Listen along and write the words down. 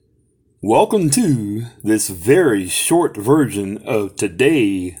Welcome to this very short version of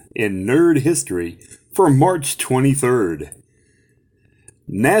Today in Nerd History for March 23rd.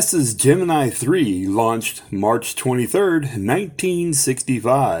 NASA's Gemini 3 launched March 23rd,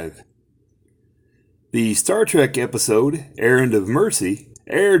 1965. The Star Trek episode Errand of Mercy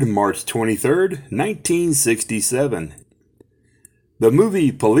aired March 23rd, 1967. The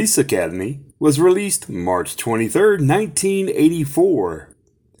movie Police Academy was released March 23rd, 1984.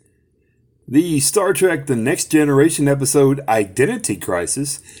 The Star Trek The Next Generation episode Identity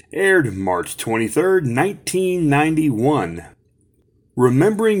Crisis aired March 23, 1991.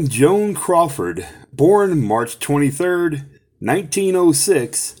 Remembering Joan Crawford, born March 23,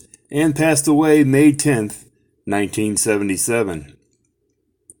 1906, and passed away May 10, 1977.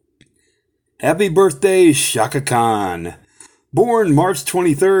 Happy birthday, Chaka Khan, born March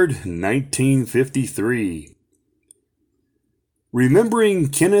 23, 1953. Remembering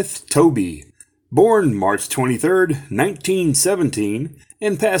Kenneth Tobey, born March 23, 1917,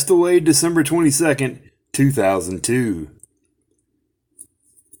 and passed away December 22, 2002.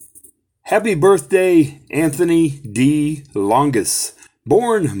 Happy birthday, Anthony D. Longis,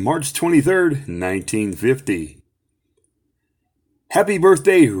 born March 23, 1950. Happy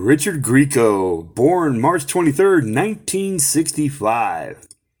birthday, Richard Grieco, born March 23, 1965.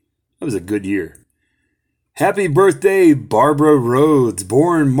 That was a good year. Happy birthday, Barbara Rhoades,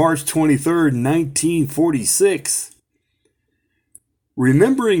 born March 23, 1946.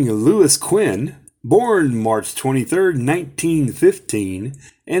 Remembering Lewis Quinn, born March 23, 1915,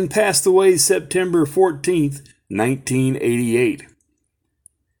 and passed away September 14, 1988.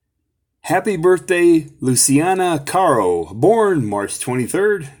 Happy birthday, Luciana Carro, born March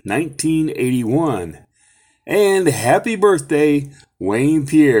 23, 1981. And happy birthday, Wayne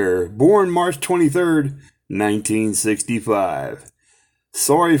Pierre, born March 23, 1965.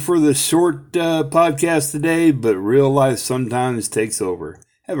 Sorry for the short podcast today, but real life sometimes takes over.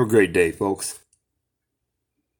 Have a great day, folks.